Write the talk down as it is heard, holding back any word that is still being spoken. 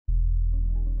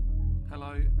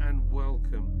Hello and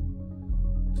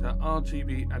welcome to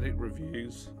RGB Addict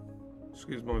Reviews.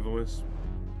 Excuse my voice.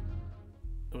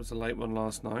 It was a late one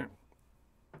last night.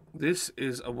 This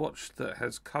is a watch that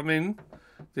has come in.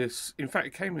 In fact,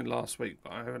 it came in last week,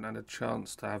 but I haven't had a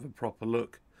chance to have a proper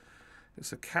look.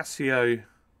 It's a Casio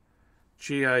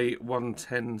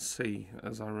GA110C,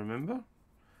 as I remember.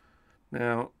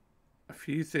 Now, a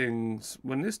few things.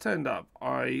 When this turned up,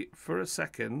 I, for a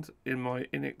second, in my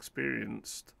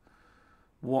inexperienced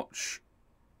watch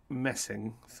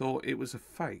messing, thought it was a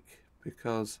fake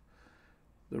because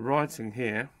the writing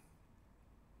here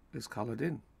is coloured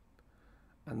in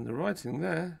and the writing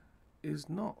there is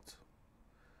not.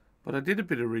 But I did a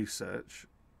bit of research,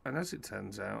 and as it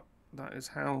turns out, that is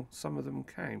how some of them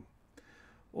came.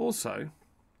 Also,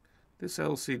 this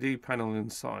LCD panel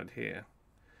inside here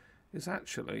is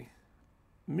actually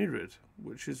mirrored,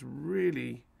 which is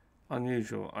really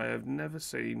unusual. I have never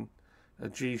seen a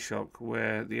G-Shock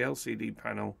where the LCD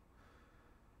panel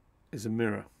is a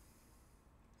mirror.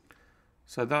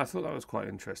 So I thought that was quite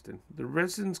interesting. The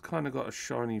resin's kind of got a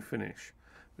shiny finish.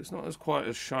 It's not as quite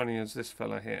as shiny as this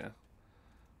fella here,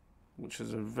 which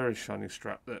is a very shiny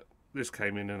strap that this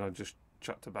came in and I just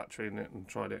chucked a battery in it and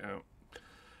tried it out.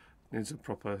 Needs a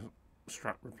proper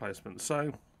strap replacement.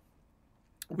 So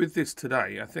with this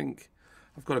today, I think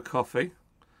I've got a coffee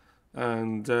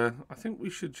and I think we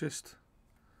should just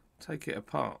take it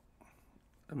apart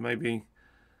and maybe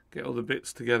get all the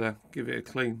bits together, give it a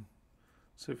clean,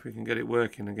 see if we can get it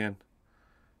working again.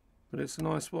 But it's a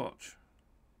nice watch.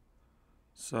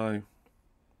 So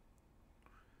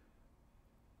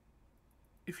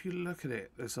if you look at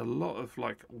it, there's a lot of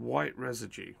like white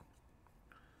residue,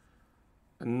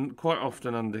 and quite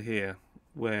often under here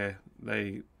where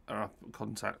they are up in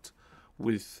contact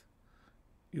with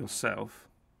yourself,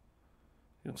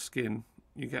 your skin,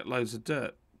 you get loads of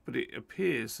dirt. But it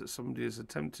appears that somebody has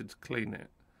attempted to clean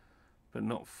it but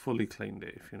not fully cleaned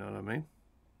it, if you know what I mean.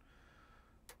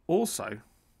 Also,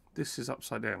 this is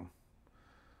upside down.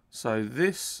 So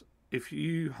this, if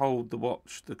you hold the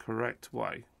watch the correct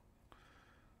way,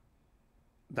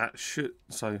 that should,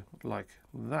 so like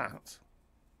that,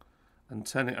 and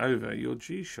turn it over, your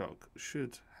G-Shock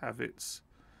should have its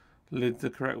lid the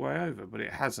correct way over, but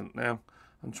it hasn't. Now,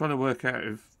 I'm trying to work out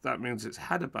if that means it's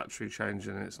had a battery change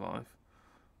in its life,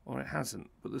 or it hasn't,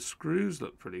 but the screws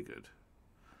look pretty good.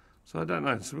 So I don't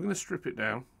know. So we're going to strip it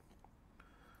down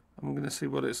and we're going to see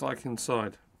what it's like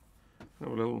inside. Have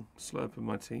a little slurp of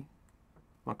my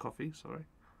coffee, sorry.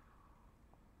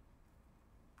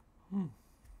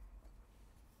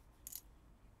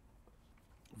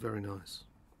 Very nice.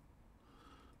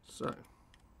 So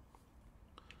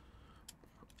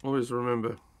always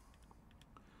remember,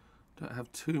 don't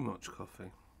have too much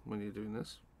coffee when you're doing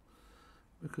this,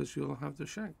 because you'll have the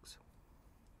shanks.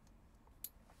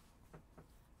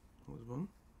 There's one,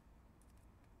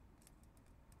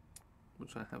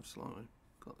 which I have slightly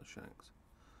got the shanks.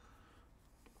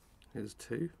 Here's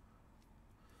two.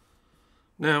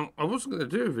 Now, I wasn't going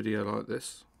to do a video like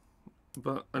this,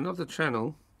 but another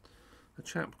channel, a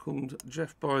chap called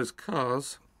Jeff Buys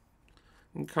Cars,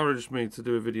 encouraged me to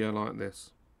do a video like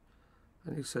this,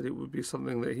 and he said it would be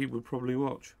something that he would probably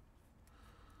watch.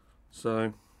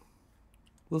 So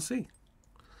we'll see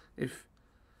if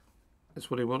it's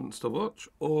what he wants to watch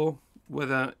or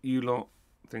whether you lot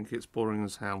think it's boring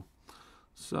as hell.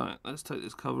 So let's take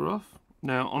this cover off.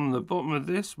 Now on the bottom of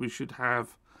this we should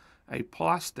have a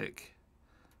plastic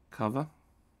cover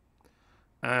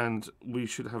and we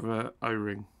should have a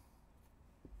O-ring.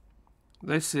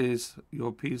 This is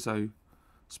your piezo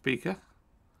speaker.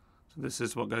 So this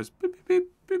is what goes beep beep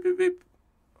beep beep beep beep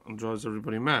and drives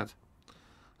everybody mad.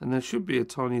 And there should be a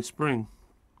tiny spring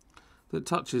that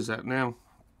touches that. Now,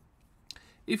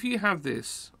 if you have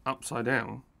this upside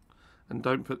down and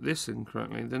don't put this in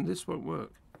correctly, then this won't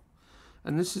work.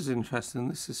 And this is interesting.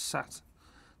 This is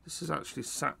actually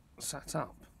sat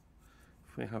up.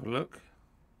 If we have a look,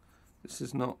 this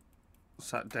is not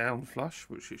sat down flush,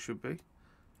 which it should be.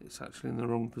 It's actually in the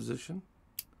wrong position.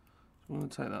 So I'm going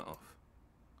to take that off.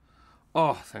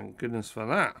 Oh, thank goodness for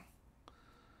that.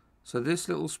 So this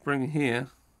little spring here,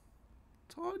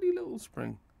 tiny little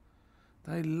spring,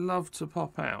 they love to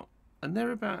pop out, and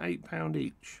they're about £8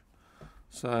 each.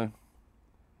 So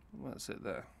that's it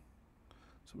there.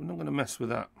 So we're not going to mess with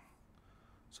that.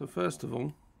 So first of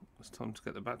all, it's time to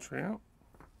get the battery out.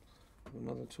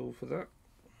 Another tool for that.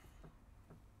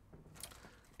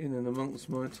 In and amongst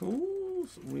my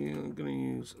tools, we are going to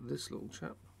use this little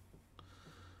chap,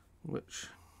 which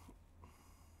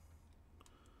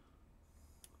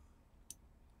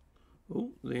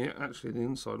actually the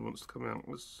inside wants to come out.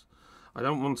 I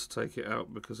don't want to take it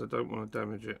out because I don't want to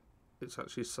damage it. It's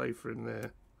actually safer in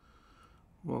there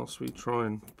whilst we try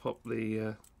and pop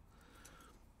the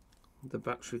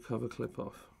battery cover clip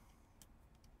off.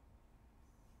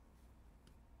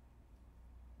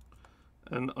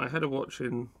 And I had a watch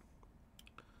in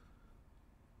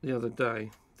the other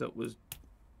day that was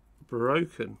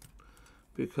broken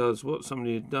because what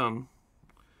somebody had done,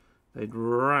 they'd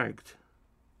ragged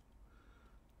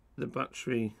the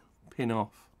battery pin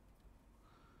off,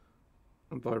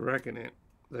 and by ragging it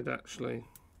they'd actually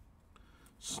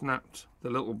snapped the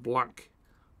little black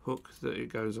hook that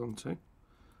it goes onto.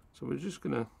 So we're just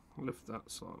going to lift that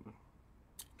slightly.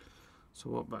 So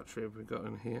what battery have we got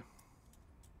in here?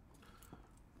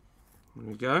 There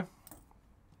we go.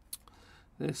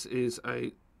 This is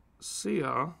a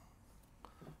GA110C.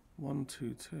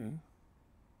 Don't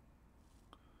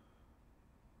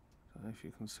know if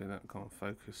you can see that, can't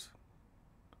focus.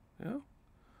 Yeah,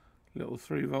 little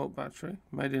 3-volt battery,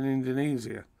 made in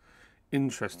Indonesia.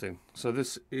 Interesting. So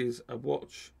this is a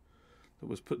watch that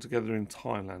was put together in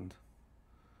Thailand.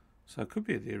 So it could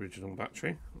be the original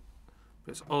battery,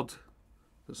 but it's odd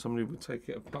that somebody would take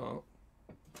it apart.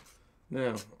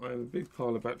 Now, I have a big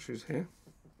pile of batteries here.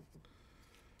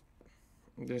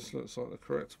 This looks like the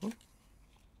correct one.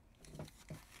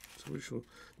 So we shall,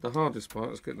 the hardest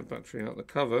part is getting the battery out of the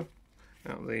cover,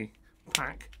 out of the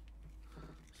pack.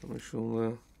 So we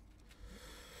shall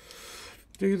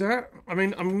do that. I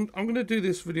mean, I'm going to do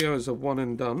this video as a one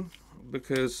and done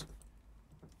because,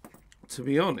 to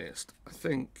be honest, I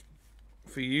think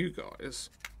for you guys,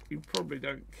 you probably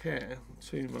don't care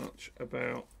too much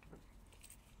about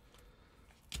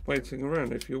waiting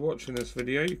around. If you're watching this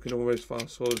video, you can always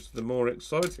fast forward to the more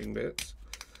exciting bits,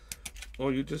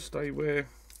 or you just stay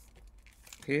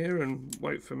here and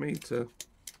wait for me to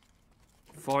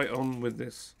fight on with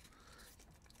this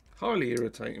highly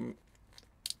irritating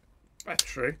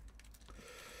battery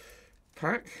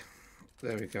pack.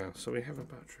 There we go. So we have a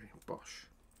battery. Bosh.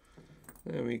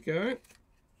 There we go.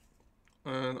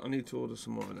 And I need to order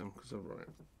some more of them because they're right.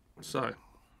 So let's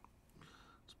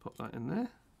pop that in there.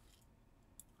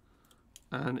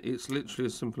 And it's literally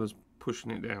as simple as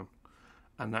pushing it down.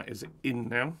 And that is in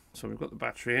now. So we've got the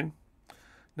battery in.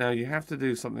 Now you have to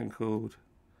do something called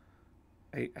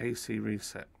a AC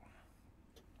reset.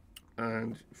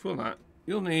 And for that,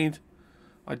 you'll need,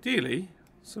 ideally,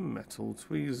 some metal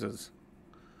tweezers.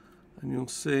 And you'll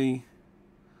see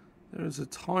there is a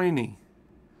tiny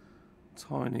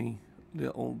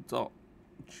little dot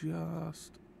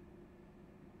just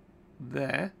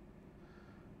there.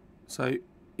 So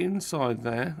inside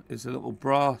there is a little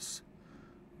brass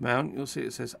mount. You'll see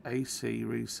it says AC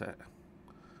reset.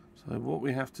 So what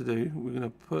we have to do, we're going to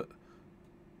put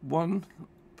one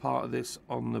part of this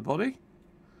on the body,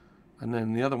 and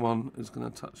then the other one is going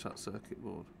to touch that circuit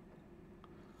board.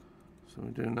 So we're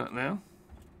doing that now,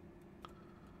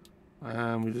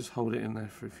 and we just hold it in there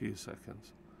for a few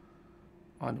seconds.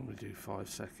 I normally do 5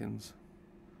 seconds,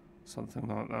 something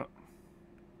like that,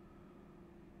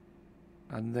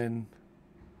 and then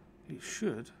it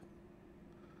should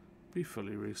be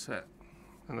fully reset.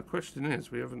 And the question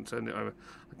is, we haven't turned it over.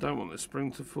 I don't want the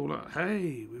spring to fall out.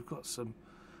 Hey, we've got some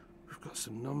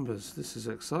numbers. This is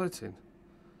exciting.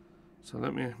 So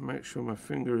let me make sure my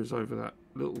finger is over that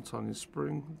little tiny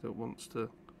spring that wants to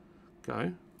go.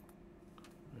 There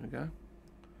we go.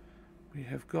 We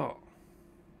have got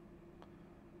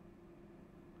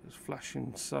this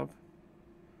flashing sub.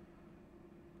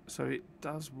 So it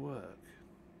does work.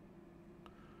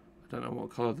 I don't know what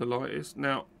colour the light is.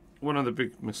 Now, one of the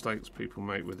big mistakes people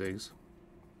make with these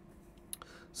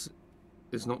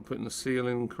is not putting the seal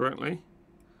in correctly.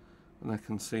 And I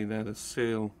can see there the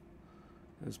seal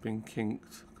has been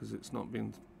kinked because it's not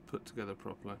been put together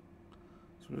properly.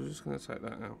 So we're just going to take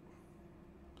that out.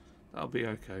 That'll be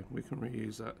okay. We can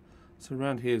reuse that. So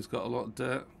around here's got a lot of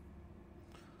dirt.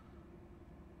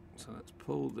 So let's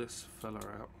pull this fella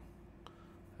out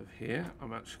of here.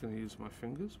 I'm actually going to use my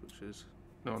fingers, which is...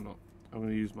 No, I'm not. I'm going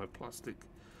to use my plastic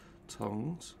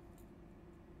tongs.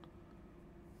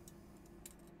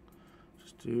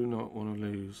 Just do not want to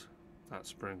lose that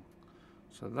spring.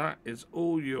 So that is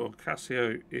all your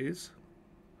Casio is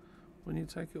when you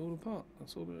take it all apart.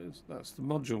 That's all it is. That's the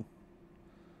module.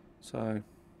 So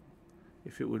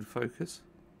if it would focus,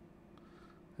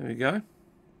 there we go.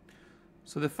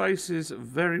 So the faces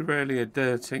very rarely are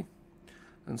dirty,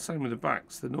 and same with the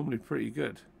backs. They're normally pretty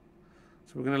good.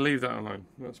 So we're going to leave that alone.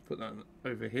 Let's put that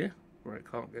over here where it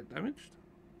can't get damaged.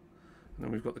 And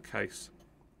then we've got the case.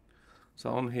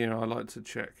 So on here I like to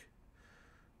check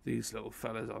these little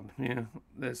fellas on here.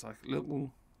 There's like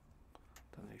little,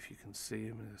 don't know if you can see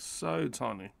them, they're so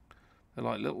tiny. They're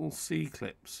like little C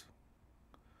clips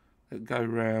that go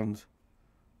round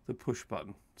the push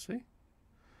button. See?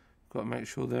 Got to make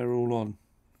sure they're all on.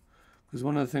 Because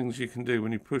one of the things you can do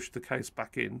when you push the case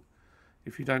back in,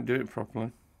 if you don't do it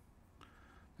properly,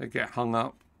 they get hung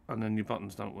up and then your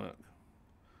buttons don't work.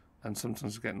 And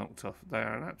sometimes they get knocked off. They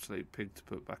are an absolute pig to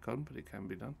put back on, but it can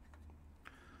be done.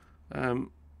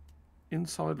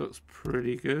 Inside looks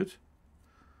pretty good.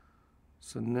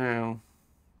 So now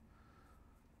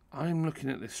I'm looking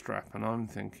at this strap and I'm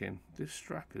thinking, this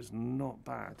strap is not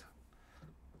bad.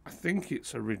 I think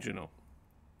it's original.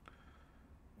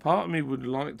 Part of me would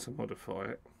like to modify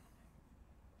it,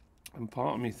 and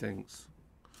part of me thinks,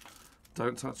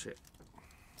 don't touch it.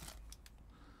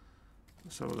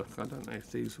 Let's have a look. I don't know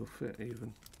if these will fit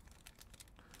even.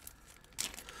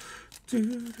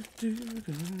 I'm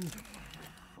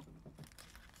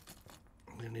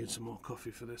going to need some more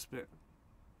coffee for this bit.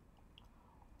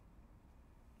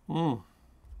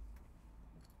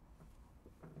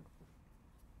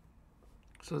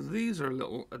 So these are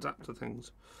little adapter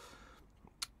things,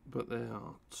 but they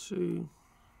are too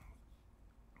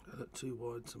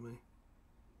wide to me.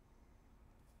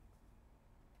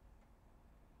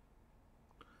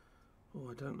 Oh,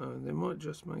 I don't know. They might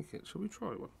just make it. Shall we try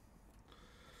one?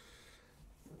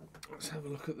 Let's have a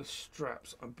look at the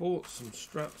straps. I bought some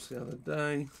straps the other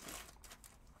day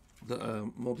that are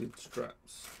modded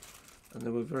straps, and they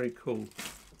were very cool.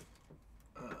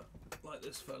 Like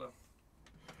this fella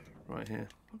right here.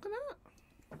 Look at that.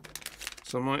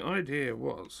 So my idea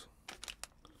was,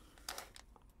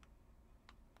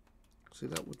 see,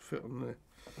 that would fit on there.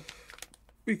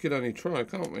 We could only try,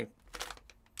 can't we?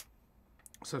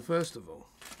 So first of all,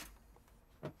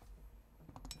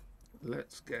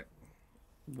 let's get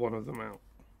one of them out.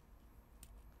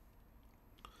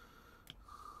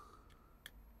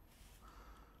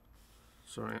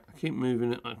 Sorry, I keep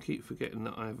moving it. I keep forgetting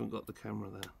that I haven't got the camera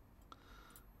there.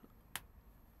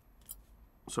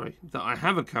 Sorry, that I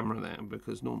have a camera there,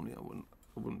 because normally I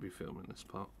wouldn't be filming this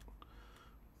part.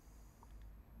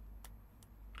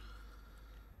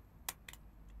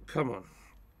 Come on.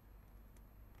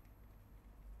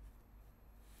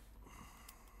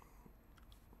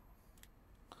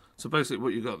 So basically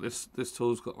what you got, this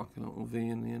tool's got like a little V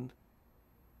in the end.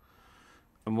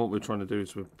 And what we're trying to do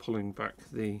is we're pulling back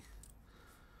the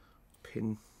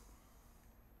pin.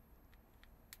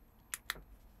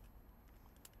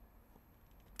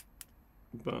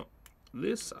 But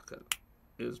this sucker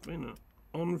has been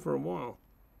on for a while,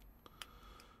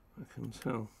 I can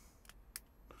tell.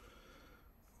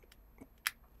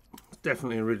 It's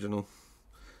definitely original.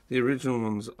 The original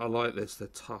ones are like this, they're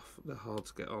tough, they're hard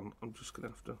to get on. I'm just going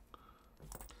to have to...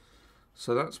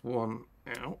 So that's one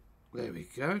out. There we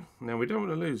go. Now we don't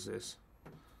want to lose this.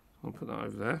 I'll put that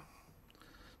over there.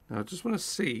 Now I just want to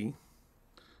see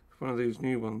if one of these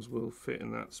new ones will fit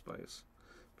in that space,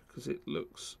 because it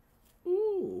looks...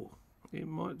 Ooh, it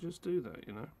might just do that,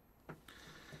 you know.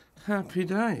 Happy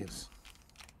days.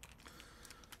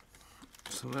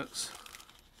 So let's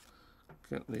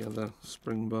get the other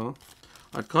spring bar.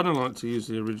 I'd kind of like to use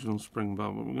the original spring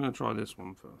bar, but we're going to try this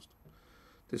one first.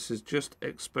 This is just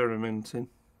experimenting.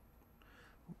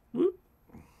 Whoop.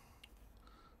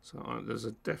 So there's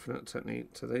a definite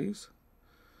technique to these,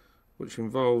 which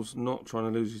involves not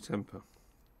trying to lose your temper.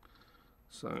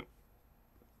 So,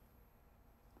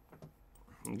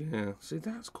 yeah, see,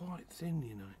 that's quite thin,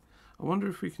 you know. I wonder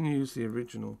if we can use the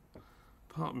original.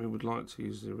 Part of me would like to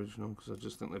use the original because I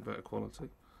just think they're better quality.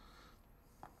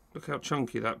 Look how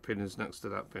chunky that pin is next to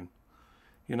that pin.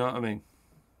 You know what I mean?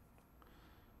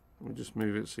 Let me just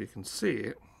move it so you can see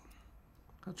it.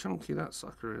 How chunky that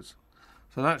sucker is.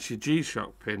 So that's your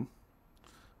G-Shock pin,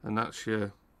 and that's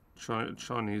your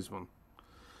Chinese one.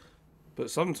 But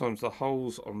sometimes the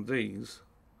holes on these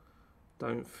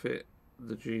don't fit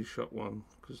the G-Shock one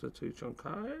because they're too chunky.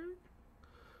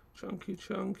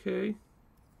 Chunky.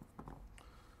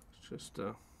 It's just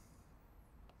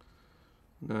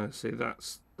no, see,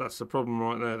 that's the problem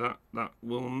right there. That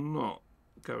will not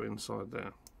go inside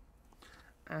there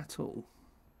at all.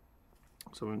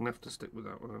 So we're gonna have to stick with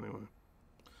that one anyway,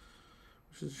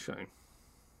 which is a shame.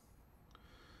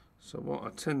 So what I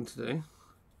tend to do,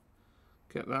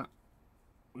 get that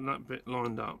bit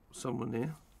lined up somewhere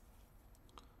near.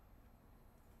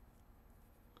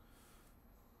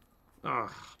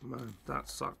 Ah, man, that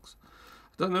sucks.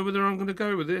 I don't know whether I'm going to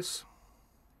go with this,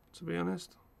 to be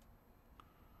honest.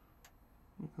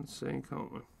 You can see,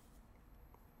 can't we?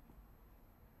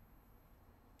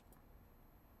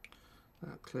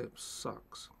 That clip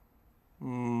sucks.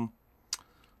 I'm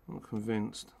not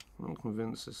convinced. I'm not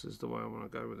convinced this is the way I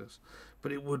want to go with this.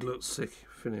 But it would look sick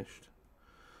finished.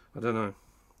 I don't know.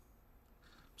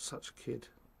 Such a kid.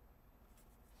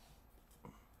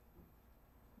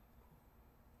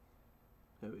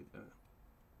 There we go.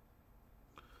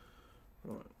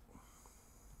 Right.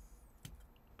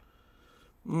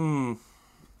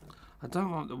 I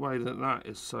don't like the way that that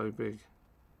is so big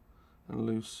and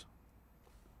loose.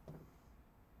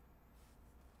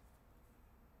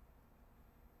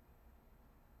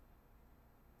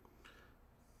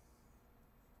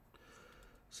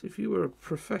 See, if you were a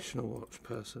professional watch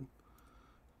person,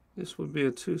 this would be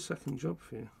a 2-second job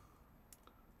for you.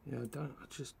 Yeah,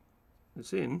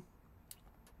 it's in.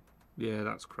 Yeah,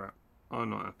 that's crap.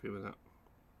 I'm not happy with that.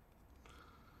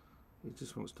 It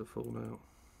just wants to fall out.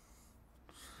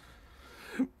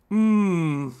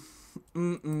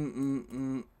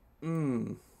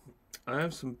 I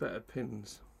have some better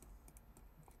pins.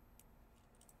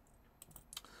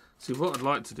 See, what I'd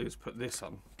like to do is put this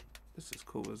on. This is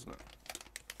cool, isn't it?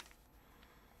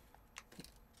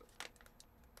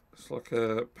 It's like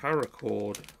a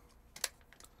paracord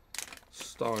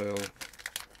style.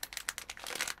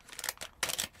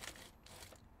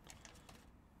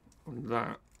 And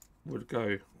that would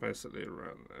go basically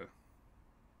around there.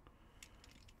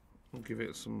 I'll give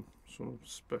it some sort of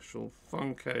special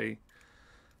funky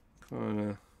kind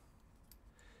of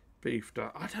beefed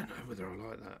up. I don't know whether I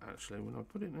like that actually when I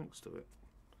put it next to it.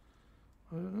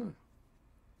 I don't know.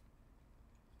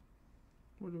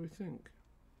 What do we think?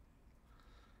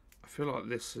 I feel like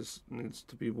this needs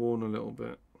to be worn a little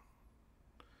bit.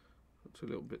 Got 2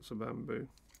 little bits of bamboo.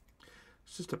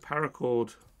 It's just a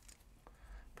paracord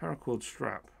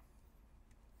strap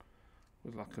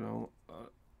with like an old,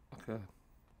 like a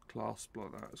clasp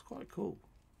like that. It's quite cool.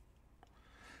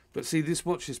 But see, this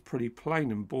watch is pretty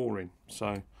plain and boring,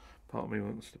 so part of me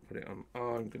wants to put it on.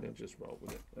 Oh, I'm gonna just roll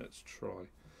with it. Let's try.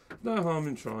 No harm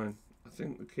in trying. I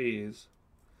think the key is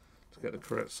to get the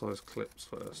correct size clips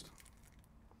first.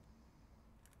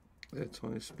 They're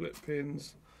tiny split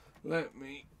pins. Let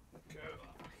me go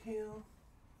up here.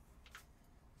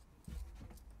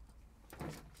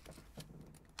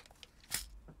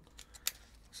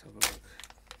 Let's have a look.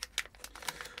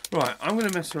 Right, I'm going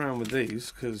to mess around with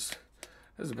these because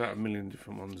there's about 1 million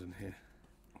different ones in here.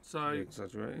 So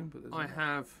exaggerating, but I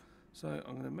have. So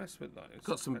I'm going to mess with those.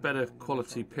 Got some better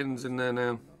quality pins in there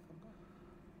now,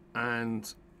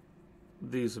 and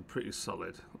these are pretty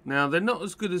solid. Now they're not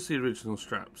as good as the original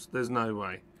straps. There's no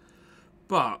way.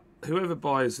 But whoever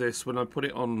buys this, when I put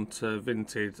it on to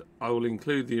Vinted, I will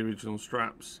include the original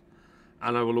straps,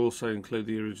 and I will also include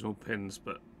the original pins.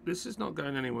 But this is not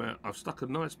going anywhere. I've stuck a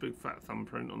nice big fat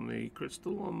thumbprint on the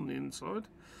crystal on the inside.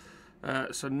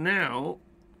 So now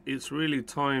it's really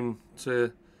time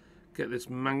to get this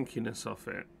mankiness off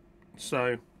it.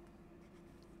 So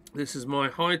this is my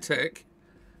high-tech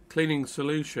cleaning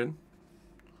solution,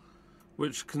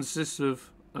 which consists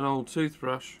of an old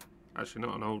toothbrush, actually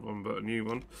not an old one but a new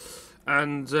one,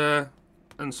 and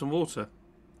some water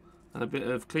and a bit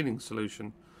of cleaning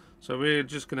solution. So we're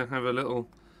just going to have a little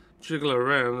jiggle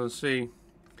around and see.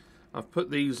 I've put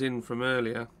these in from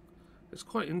earlier. It's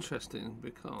quite interesting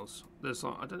because there's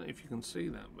like, I don't know if you can see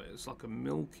that, but it's like a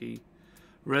milky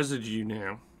residue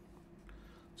now.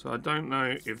 So I don't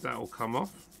know if that will come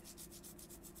off.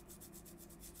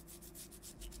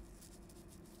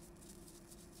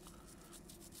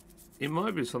 It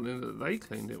might be something that they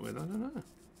cleaned it with, I don't know.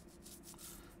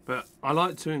 But I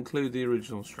like to include the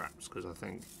original straps because I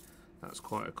think that's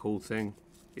quite a cool thing.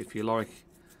 If you like,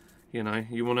 you know,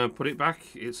 you want to put it back,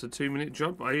 it's a 2-minute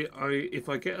job. If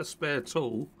I get a spare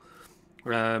tool,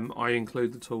 I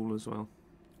include the tool as well.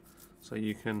 So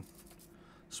you can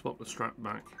swap the strap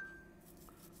back.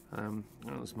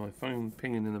 That's my phone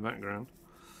pinging in the background.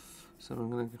 So I'm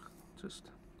going to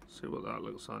just see what that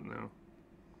looks like now.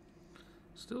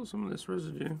 Still some of this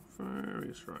residue,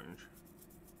 very strange.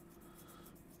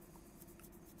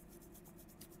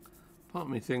 Part of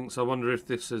me thinks, I wonder if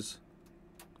this is,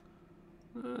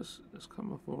 it's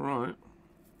come off alright.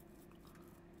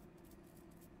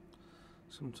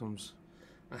 Sometimes,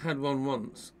 I had one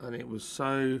once and it was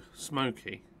so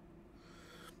smoky.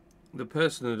 The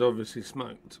person had obviously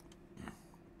smoked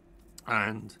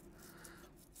and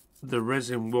the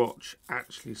resin watch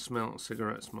actually smelled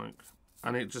cigarette smoke.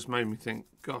 And it just made me think,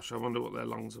 gosh, I wonder what their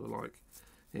lungs were like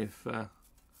if a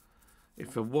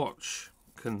watch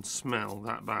can smell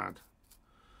that bad.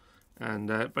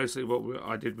 And basically what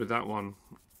I did with that one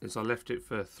is I left it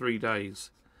for 3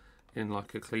 days in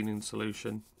like a cleaning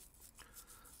solution.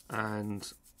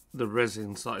 And the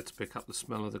resin started to pick up the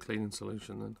smell of the cleaning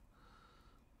solution then.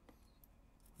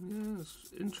 Yeah, it's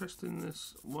interesting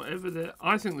this. Whatever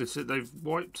I think they've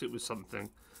wiped it with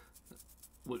something.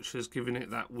 which has given it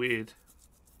that weird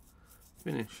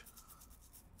finish.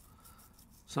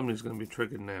 Somebody's going to be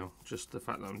triggered now, just the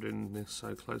fact that I'm doing this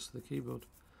so close to the keyboard.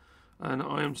 And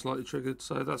I am slightly triggered,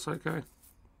 so that's okay.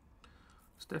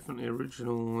 It's definitely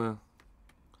original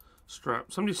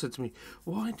strap. Somebody said to me,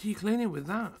 why do you clean it with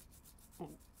that?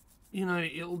 You know,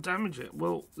 it'll damage it.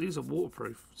 Well, these are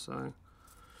waterproof, so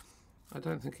I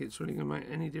don't think it's really going to make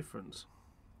any difference.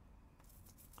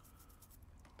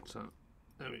 So,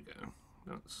 there we go.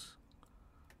 That's...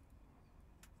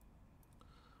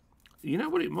 You know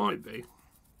what it might be?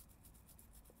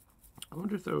 I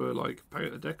wonder if they were like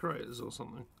painter decorators or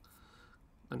something.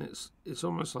 And it's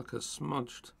almost like a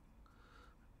smudged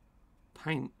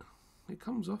paint. It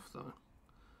comes off though.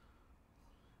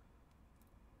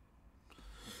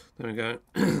 There we go.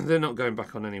 They're not going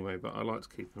back on anyway, but I like to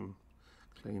keep them,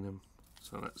 clean them.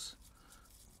 So let's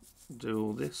do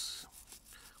all this.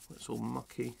 It's all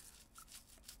mucky.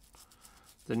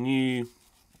 The new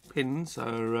pins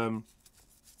are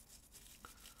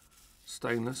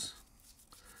stainless.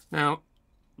 Now,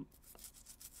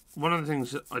 one of the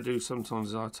things that I do sometimes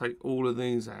is I take all of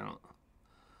these out,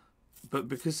 but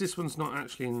because this one's not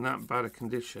actually in that bad a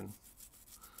condition,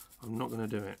 I'm not going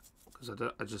to do it because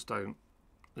I just don't.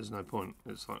 There's no point.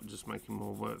 It's like just making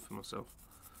more work for myself.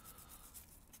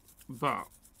 But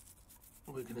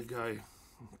we're going to go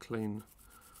and clean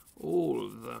all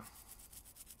of the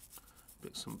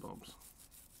bits and bobs.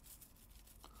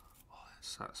 Oh, that's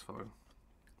satisfying.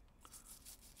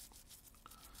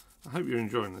 I hope you're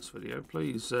enjoying this video.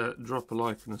 Please drop a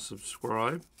like and a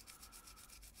subscribe.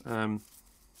 I've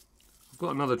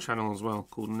got another channel as well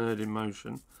called Nerd in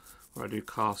Motion where I do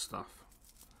car stuff.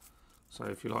 So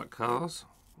if you like cars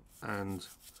and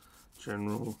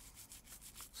general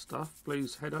stuff,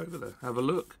 please head over there, have a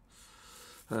look.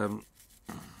 There's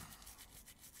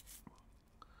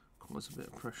a bit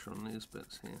of pressure on these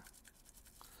bits here.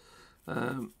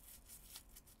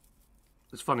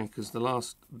 It's funny because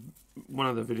one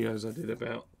of the videos I did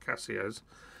about Casios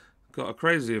got a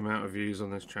crazy amount of views on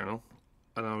this channel,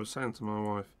 and I was saying to my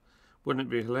wife, wouldn't it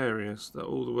be hilarious that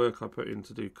all the work I put in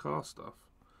to do car stuff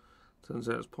turns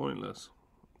out it's pointless,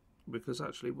 because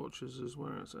actually watches is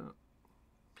where it's at.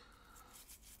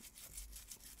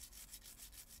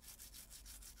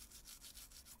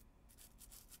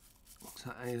 What's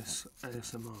that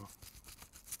ASMR?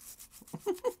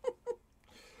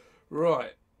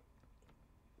 Right.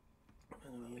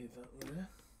 I'm going to leave that there.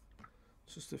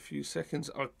 Just a few seconds.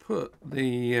 I put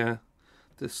the I'm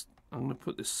going to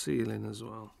put this seal in as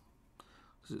well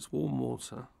because it's warm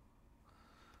water.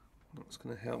 That's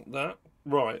going to help that.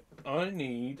 Right. I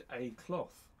need a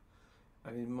cloth,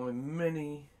 and in my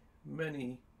many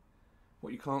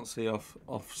what you can't see off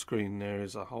screen there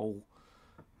is a whole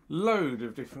load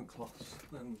of different cloths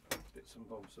and bits and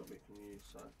bobs that we can use.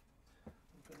 So I'm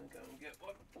going to go and get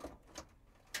one.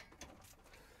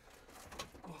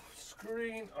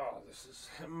 Green. Oh, this is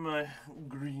my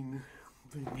green.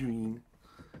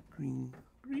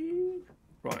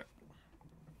 Right.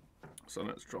 So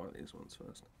let's try these ones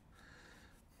first.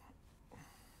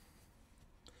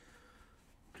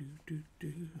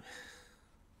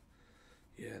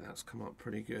 Yeah, that's come up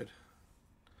pretty good.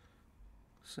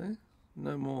 See?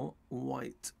 No more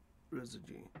white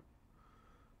residue.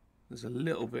 There's a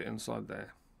little bit inside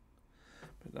there,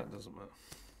 but that doesn't matter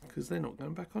because they're not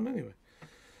going back on anyway.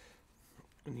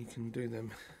 And you can do them,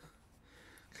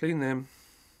 clean them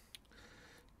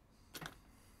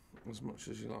as much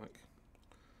as you like.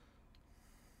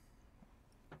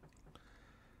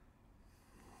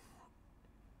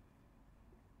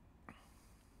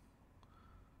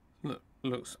 Look,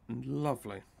 looks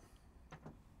lovely.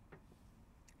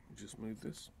 Just move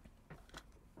this.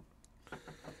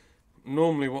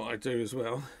 Normally what I do as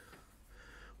well,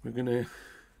 we're gonna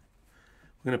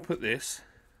put this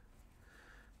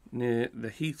near the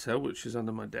heater, which is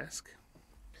under my desk,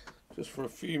 just for a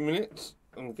few minutes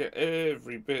and get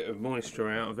every bit of moisture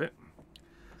out of it,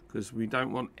 because we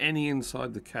don't want any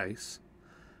inside the case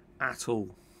at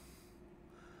all,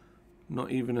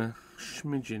 not even a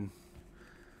smidgen.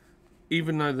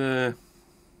 Even though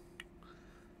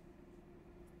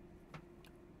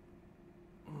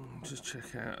just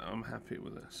check out, I'm happy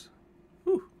with this.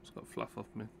 Whew, it's got fluff off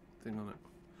my thing on it.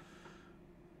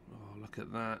 Oh, look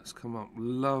at that, it's come up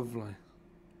lovely.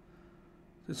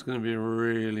 This is going to be a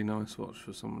really nice watch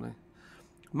for somebody.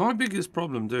 My biggest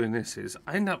problem doing this is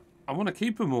I want to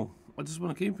keep them all. I just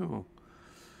want to keep them all.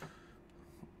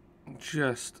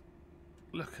 Just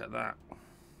look at that.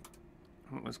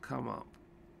 Let's come up.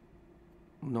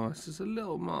 Nice, there's a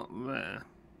little mark there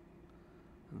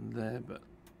and there, but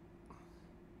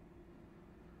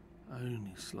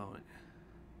only slight.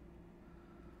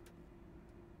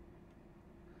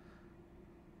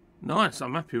 Nice,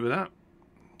 I'm happy with that.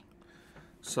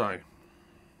 So, I'm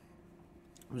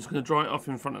just going to dry it off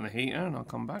in front of the heater and I'll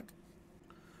come back.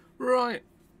 Right,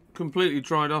 completely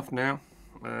dried off now.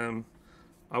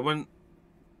 I went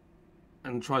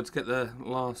and tried to get the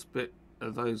last bit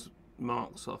of those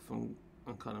marks off and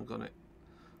kind of got it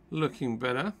looking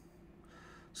better.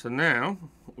 So now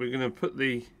we're going to put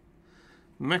the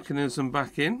mechanism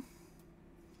back in,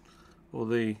 or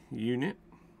the unit.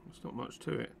 There's not much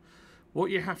to it.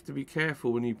 What you have to be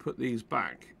careful when you put these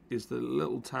back is the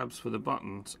little tabs for the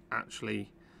buttons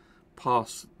actually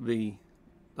pass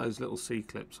those little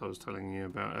C-clips I was telling you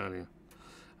about earlier,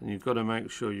 and you've got to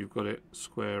make sure you've got it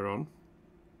square on.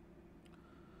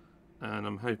 And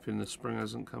I'm hoping the spring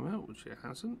hasn't come out, which it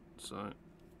hasn't. So,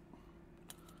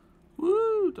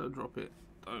 woo! Don't drop it.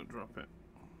 Don't drop it.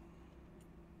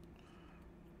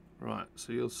 Right,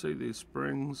 so you'll see these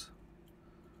springs.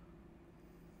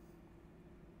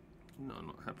 No, I'm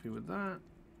not happy with that.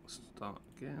 Let's start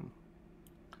again.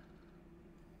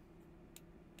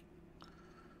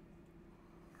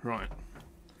 Right.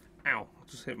 Ow, I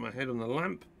just hit my head on the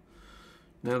lamp.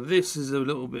 Now this is a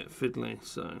little bit fiddly,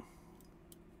 so.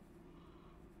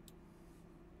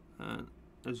 And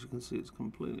as you can see, it's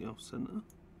completely off center.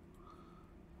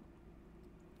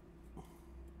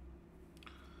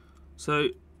 So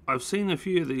I've seen a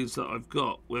few of these that I've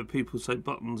got where people say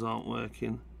buttons aren't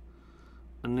working,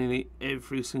 and nearly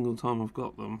every single time I've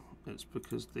got them, it's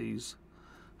because these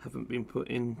haven't been put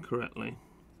in correctly.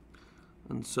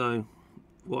 And so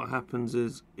what happens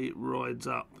is it rides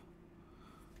up,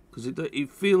 because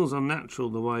it feels unnatural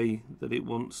the way that it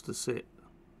wants to sit,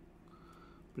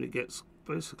 but it gets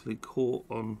basically caught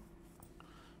on.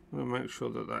 I'm going to make sure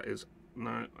that that is,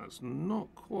 no, that's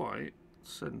not quite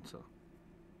center.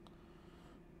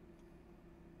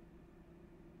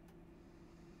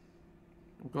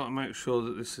 I've got to make sure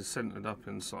that this is centered up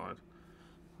inside.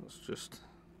 That's just,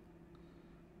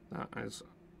 that is,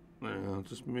 no, I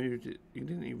just moved it. You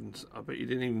didn't even, I bet you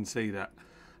didn't even see that.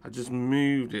 I just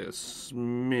moved it a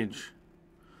smidge.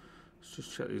 Let's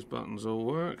just check these buttons all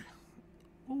work.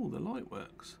 Oh, the light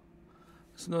works.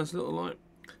 It's a nice little light.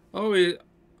 Oh,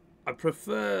 I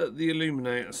prefer the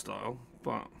illuminator style,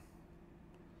 but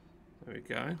there we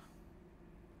go.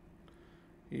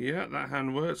 Yeah, that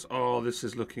hand works. Oh, this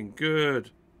is looking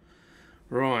good.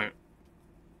 Right.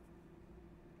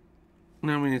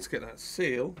 Now we need to get that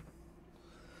seal.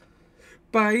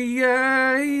 No,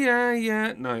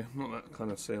 not that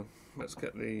kind of seal. Let's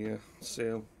get the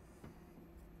seal.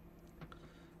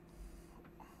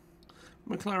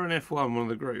 McLaren F1, one of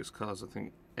the greatest cars I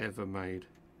think ever made.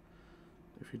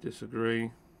 If you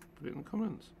disagree, put it in the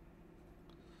comments.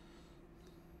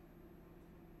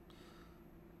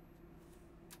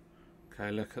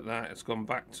 Okay, look at that. It's gone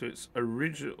back to its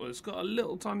original. It's got a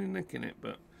little tiny nick in it,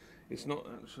 but it's not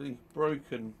actually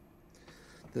broken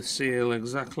the seal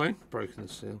exactly. Broken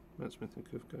the seal. Makes me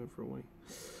think of going for a wee.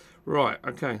 Right,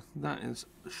 okay. That is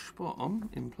spot on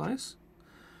in place.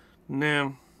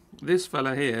 Now, this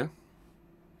fella here,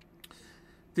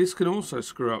 this can also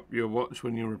screw up your watch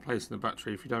when you're replacing the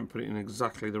battery if you don't put it in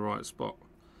exactly the right spot.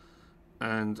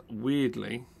 And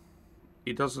weirdly,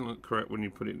 it doesn't look correct when you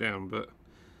put it down, but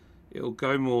it'll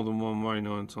go more than one way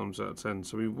 9 times out of 10.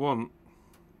 So we want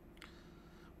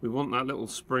that little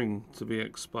spring to be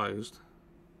exposed.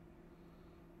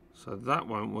 So that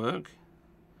won't work.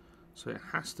 So it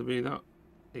has to be that.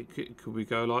 Could we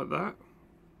go like that?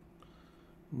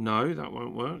 No, that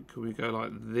won't work. Could we go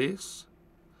like this?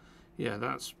 Yeah,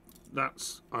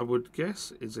 that's I would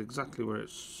guess is exactly where it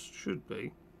should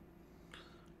be.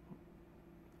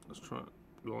 Let's try it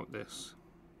like this.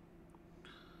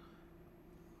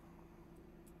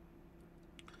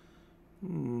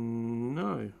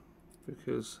 No,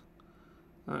 because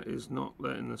that is not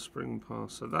letting the spring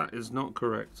pass, so that is not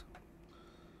correct.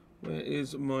 Where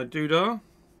is my doodah?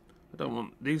 I don't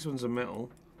want, these ones are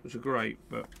metal, which are great,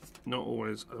 but not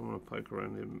always. I don't want to poke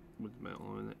around in with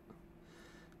metal in it,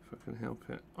 if I can help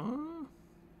it.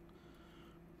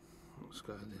 Let's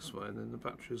go this way, and then the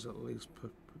battery's at least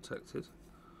protected.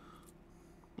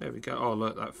 There we go. Oh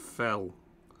look, that fell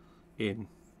in.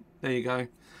 There you go.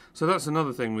 So that's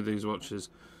another thing with these watches.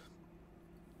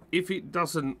 If it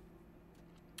doesn't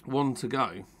want to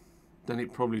go, then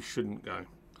it probably shouldn't go.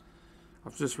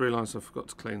 I've just realised I forgot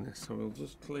to clean this, so we'll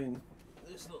just clean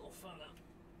this little fella,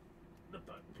 the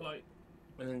back plate,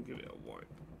 and then give it a wipe.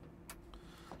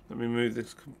 Let me move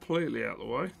this completely out of the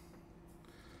way.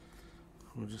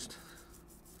 We'll just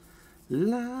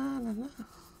la la la.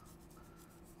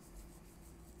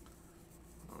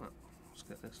 Alright, let's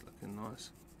get this looking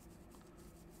nice.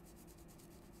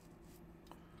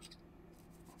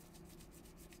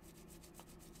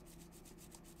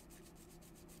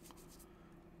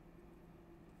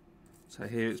 So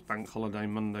here it's Bank Holiday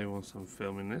Monday whilst I'm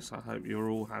filming this. I hope you're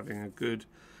all having a good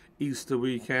Easter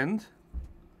weekend.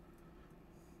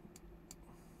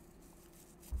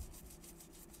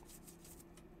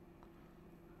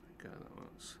 Okay, that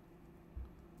looks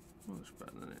much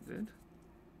better than it did.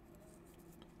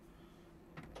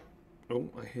 Oh,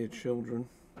 I hear children.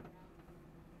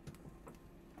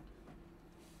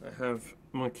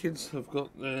 My kids have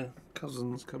got their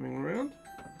cousins coming around.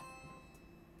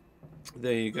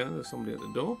 There you go, there's somebody at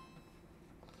the door.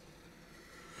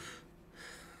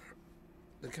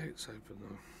 The gate's open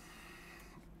though.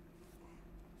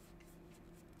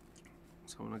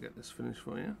 So when I get this finished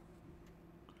for you,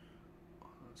 oh,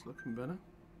 that's looking better.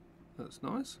 That's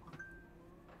nice.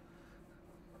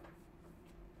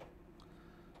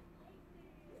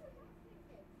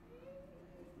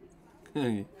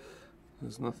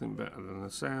 There's nothing better than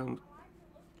the sound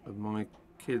of my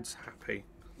kids happy.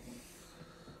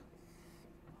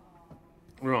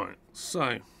 Right,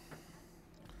 so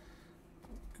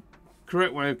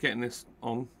correct way of getting this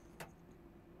on,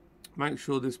 make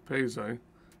sure this piezo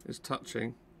is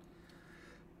touching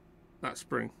that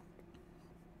spring,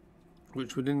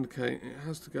 which would indicate it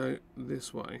has to go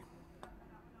this way.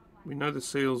 We know the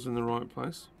seal's in the right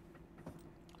place.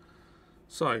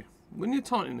 So when you're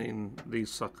tightening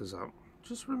these suckers up,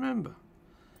 just remember,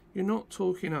 you're not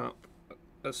torquing up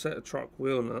a set of truck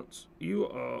wheel nuts. You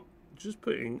are just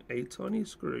putting a tiny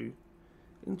screw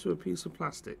into a piece of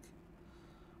plastic.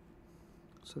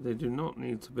 So they do not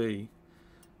need to be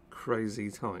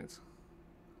crazy tight.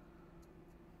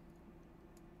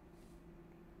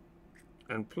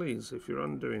 And please, if you're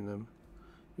undoing them,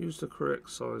 use the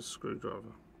correct size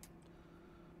screwdriver.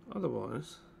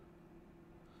 Otherwise,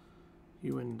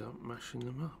 you end up mashing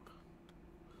them up.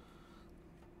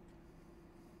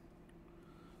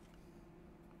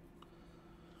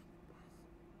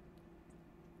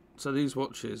 So these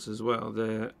watches as well,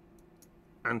 they're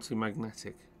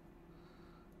anti-magnetic.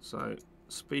 So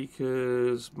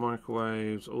speakers,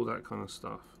 microwaves, all that kind of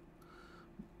stuff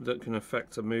that can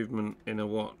affect a movement in a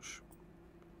watch,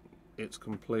 it's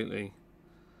completely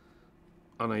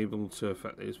unable to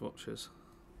affect these watches.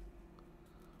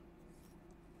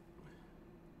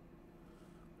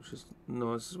 Which is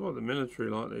nice. This is why the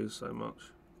military like these so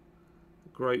much.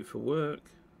 Great for work.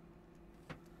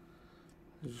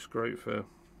 It's just great for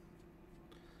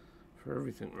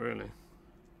everything really.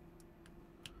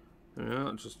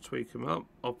 Yeah, just tweak them up.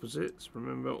 Opposites.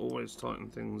 Remember, always tighten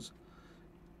things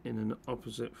in an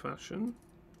opposite fashion.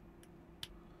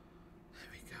 There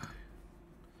we go.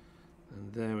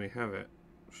 And there we have it.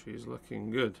 She's looking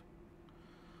good.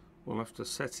 We'll have to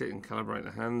set it and calibrate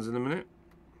the hands in a minute.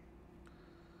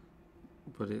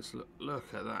 But it's look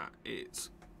at that. Look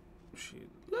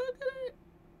at it.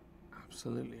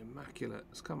 Absolutely immaculate.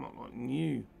 It's come up like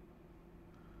new.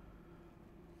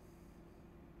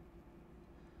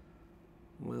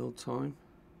 Wheel time.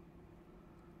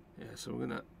 Yeah, so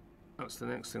that's the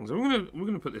next thing. So we're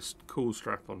gonna put this cool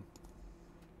strap on.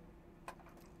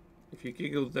 If you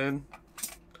giggled then,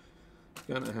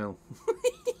 you're going to hell.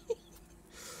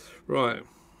 Right.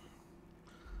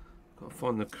 Got to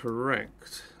find the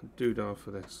correct doodah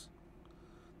for this.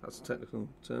 That's a technical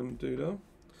term, doodah.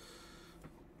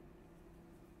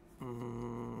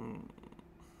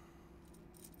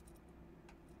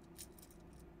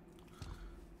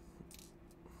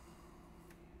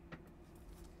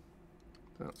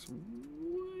 That's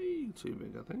way too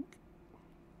big, I think.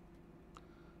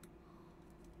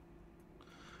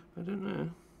 I don't know.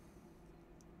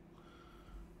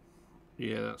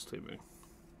 Yeah, that's too big.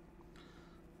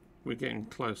 We're getting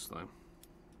close though.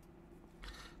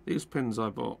 These pins I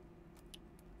bought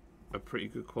are pretty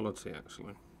good quality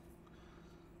actually,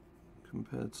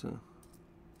 compared to.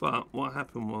 But what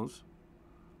happened was,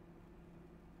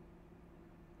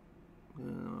 yeah,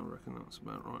 I reckon that's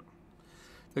about right.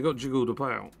 They got jiggled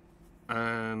about,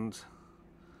 and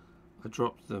I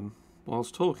dropped them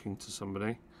whilst talking to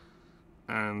somebody,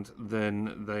 and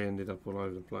then they ended up all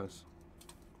over the place.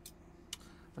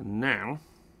 And now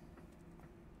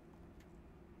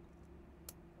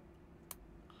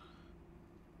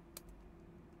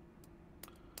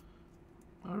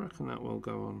I reckon that will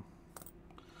go on.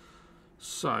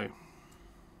 So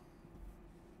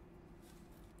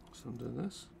let's undo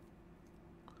this.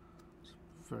 It's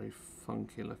very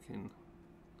funky looking,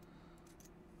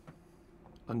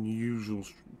 unusual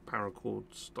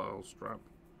paracord style strap.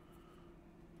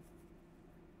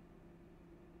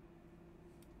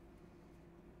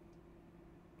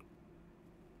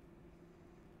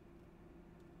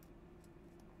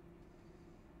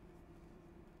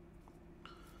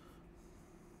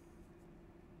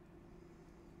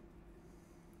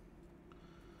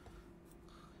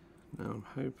 Now I'm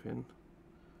hoping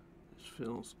this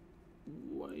feels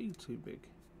way too big,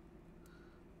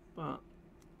 but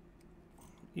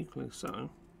equally so.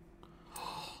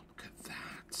 Oh, look at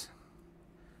that!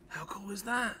 How cool is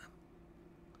that?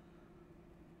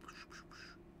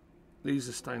 These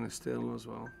are stainless steel as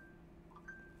well.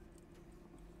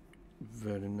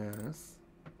 Very nice.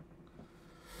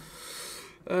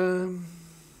 I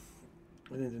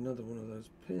need another one of those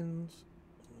pins.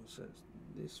 So it's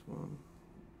this one,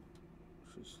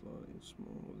 which is slightly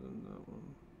smaller than that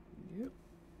one. Yep.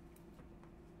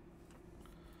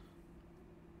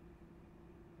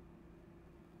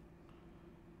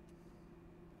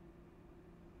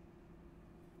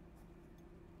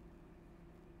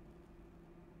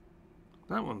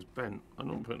 That one's bent. I'm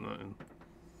not putting that in.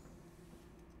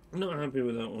 I'm not happy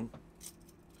with that one.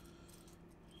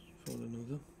 Let's find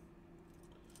another.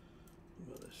 What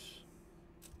about this?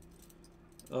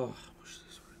 Oh, I wish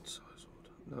these were in size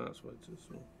order. No, that's way too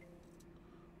small.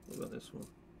 What about this one?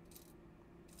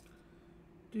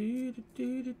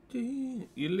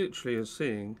 You literally are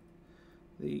seeing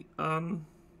the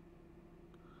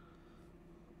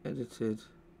unedited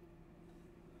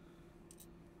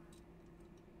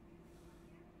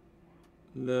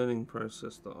learning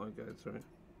process that I go through.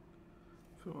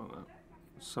 Feel like that.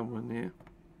 Somewhere near.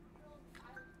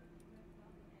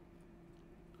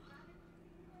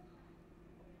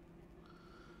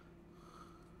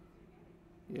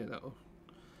 Yeah, that'll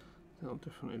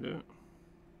definitely do it.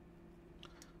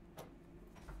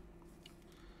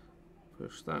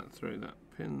 Push that through that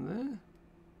pin there.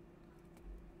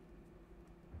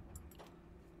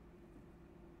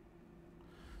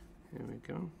 Here we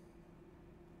go.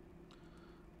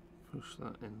 Push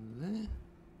that in there,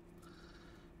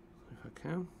 if I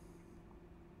can.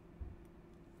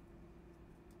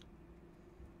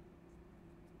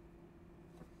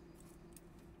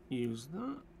 Use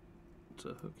that to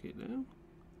hook it down.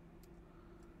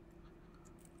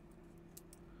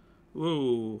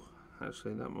 Whoa!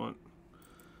 Actually, that might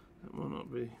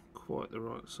not be quite the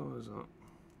right size up.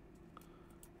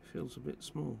 It feels a bit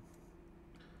small.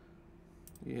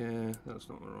 Yeah, that's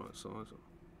not the right size.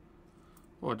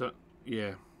 Oh, I don't.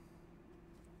 Yeah.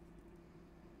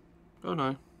 Oh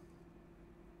no.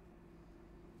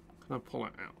 Can I pull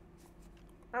it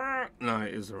out? No,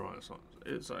 it is the right size.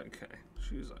 It's okay.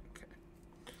 She's okay.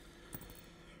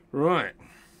 Right.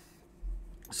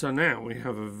 So now we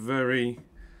have a very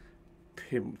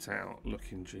pimped out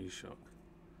looking G-Shock.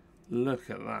 Look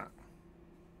at that.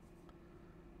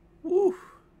 Woo!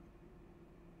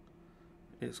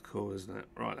 It's cool, isn't it?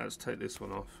 Right, let's take this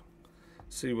one off.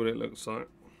 See what it looks like.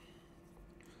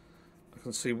 I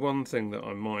can see one thing that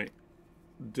I might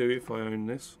do if I own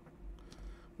this,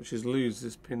 which is lose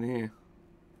this pin here.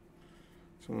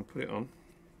 So I'm going to put it on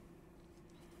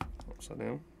upside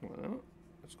down like that.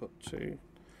 It's got two.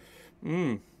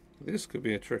 This could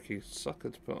be a tricky sucker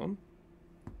to put on,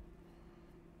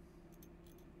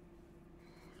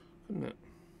 couldn't it?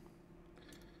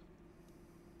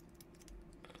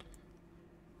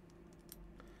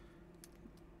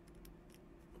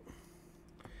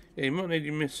 Yeah, you might need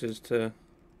your missus to,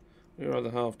 your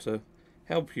other half, to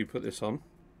help you put this on,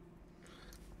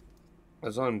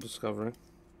 as I'm discovering.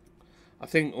 I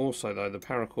think also though the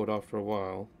paracord after a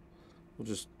while will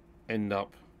just end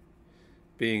up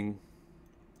being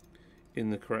in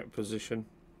the correct position.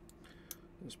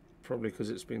 It's probably because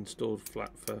it's been stored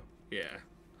flat for, yeah,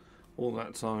 all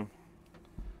that time.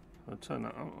 I'll turn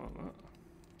that up like that.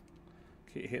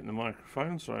 Keep hitting the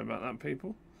microphone, sorry about that,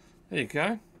 people. There you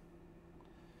go.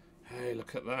 Hey,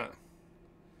 look at that.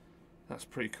 That's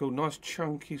pretty cool. Nice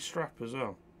chunky strap as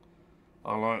well.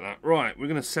 I like that. Right, we're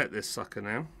going to set this sucker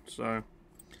now. So,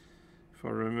 if I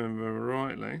remember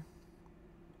rightly,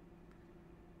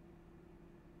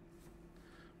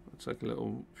 it'll take a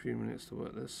little few minutes to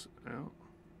work this out.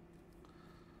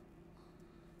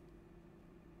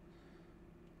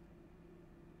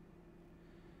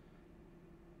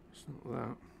 It's not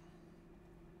that.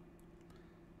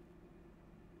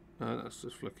 No, that's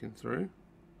just flicking through.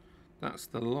 That's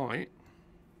the light.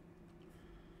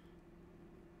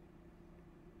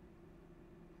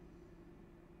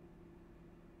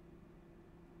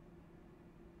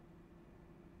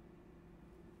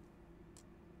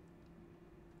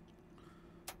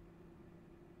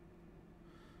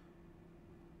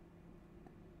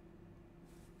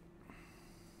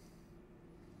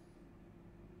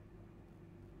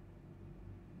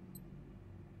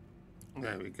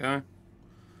 There we go.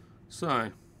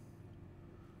 So,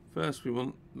 first we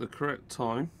want the correct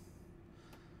time.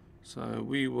 So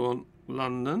we want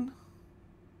London.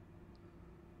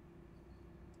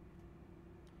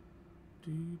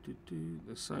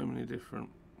 There's so many different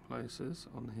places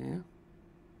on here.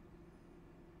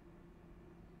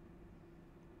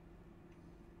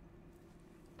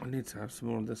 I need to have some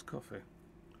more of this coffee.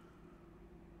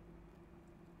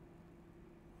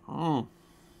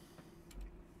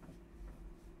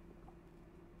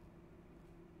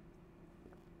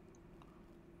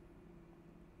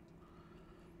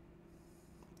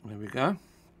 There we go.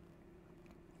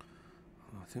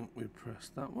 I think we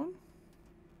pressed that one.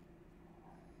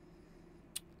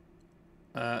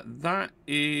 That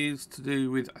is to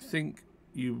do with, I think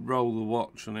you roll the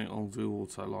watch and it'll do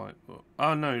auto light. But,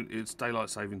 oh no, it's daylight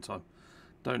saving time.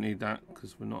 Don't need that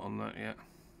because we're not on that yet.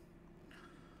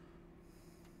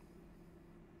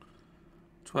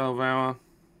 12 hour.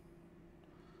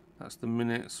 That's the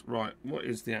minutes. Right, what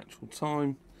is the actual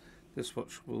time? This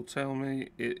watch will tell me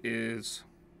it is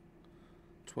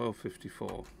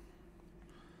 12:54.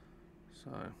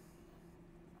 So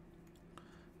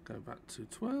go back to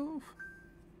 12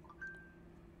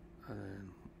 and then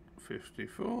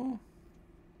 54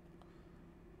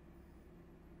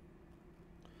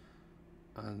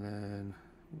 and then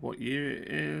what year it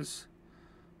is.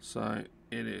 So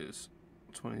it is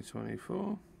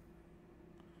 2024.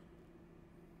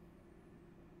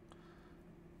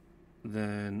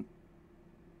 Then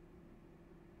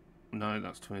no,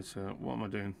 that's 22. What am I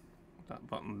doing? That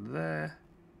button there.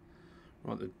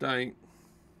 Right, the date.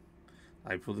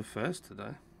 April the 1st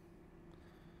today.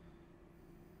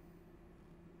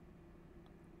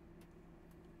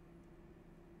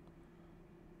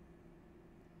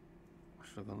 I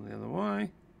should have gone the other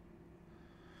way.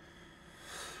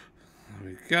 There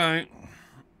we go.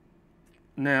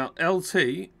 Now,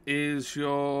 LT is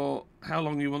your how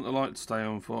long you want the light to stay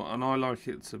on for, and I like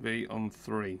it to be on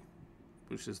 3,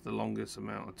 which is the longest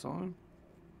amount of time.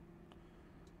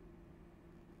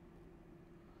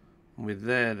 And we're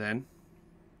there then.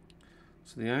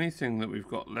 So the only thing that we've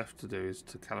got left to do is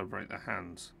to calibrate the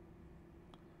hands.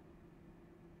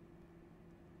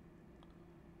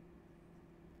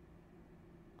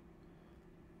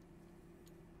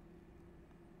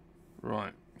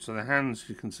 Right, so the hands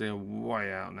you can see are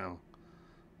way out now.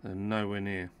 They're nowhere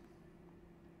near.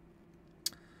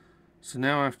 So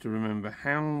now I have to remember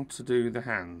how to do the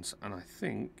hands, and I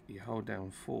think you hold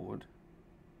down forward.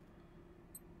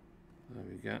 There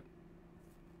we go.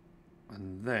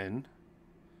 And then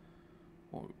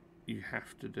what you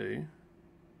have to do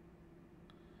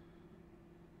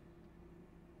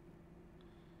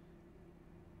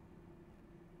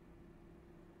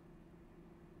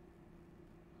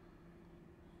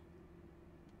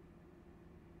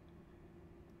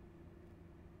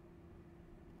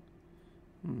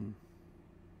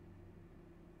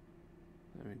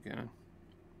there we go.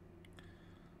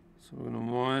 So we're going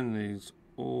to wind these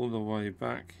all the way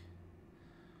back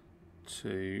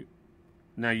to,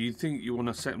 now you think you want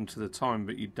to set them to the time,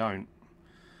 but you don't.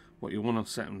 What you want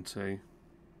to set them to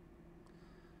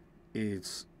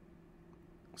is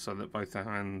so that both the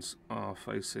hands are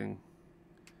facing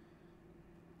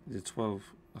the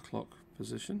 12 o'clock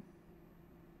position.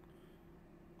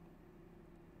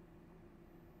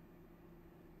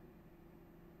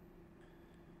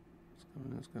 It's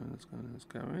going, it's going, it's going, it's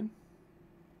going.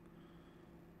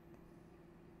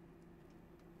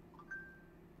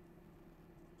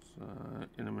 So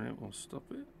in a minute we'll stop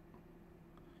it.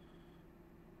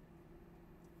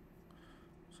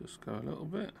 Just go a little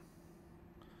bit.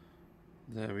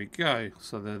 There we go.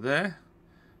 So they're there.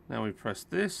 Now we press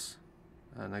this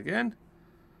and again.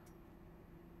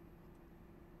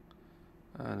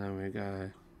 And then we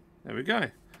go. There we go.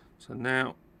 So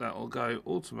now that will go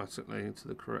automatically into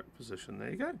the correct position.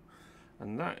 There you go.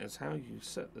 And that is how you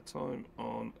set the time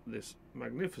on this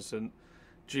magnificent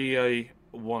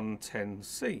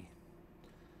GA110C.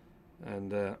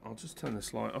 And I'll just turn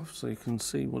this light off so you can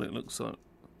see what it looks like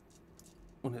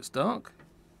when it's dark.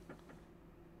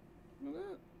 Look at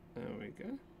that. There we go.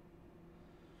 You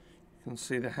can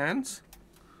see the hands.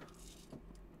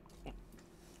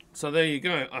 So there you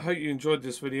go. I hope you enjoyed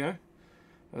this video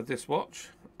of this watch,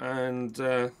 and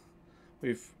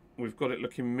we've got it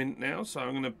looking mint now. So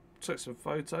I'm going to take some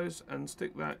photos and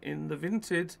stick that in the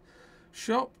Vinted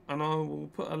shop, and I will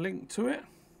put a link to it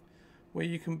where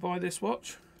you can buy this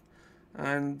watch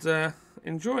and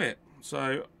enjoy it.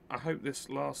 So I hope this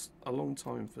lasts a long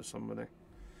time for somebody,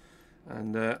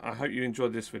 and I hope you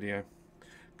enjoyed this video.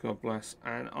 God bless,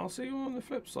 and I'll see you on the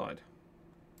flip side.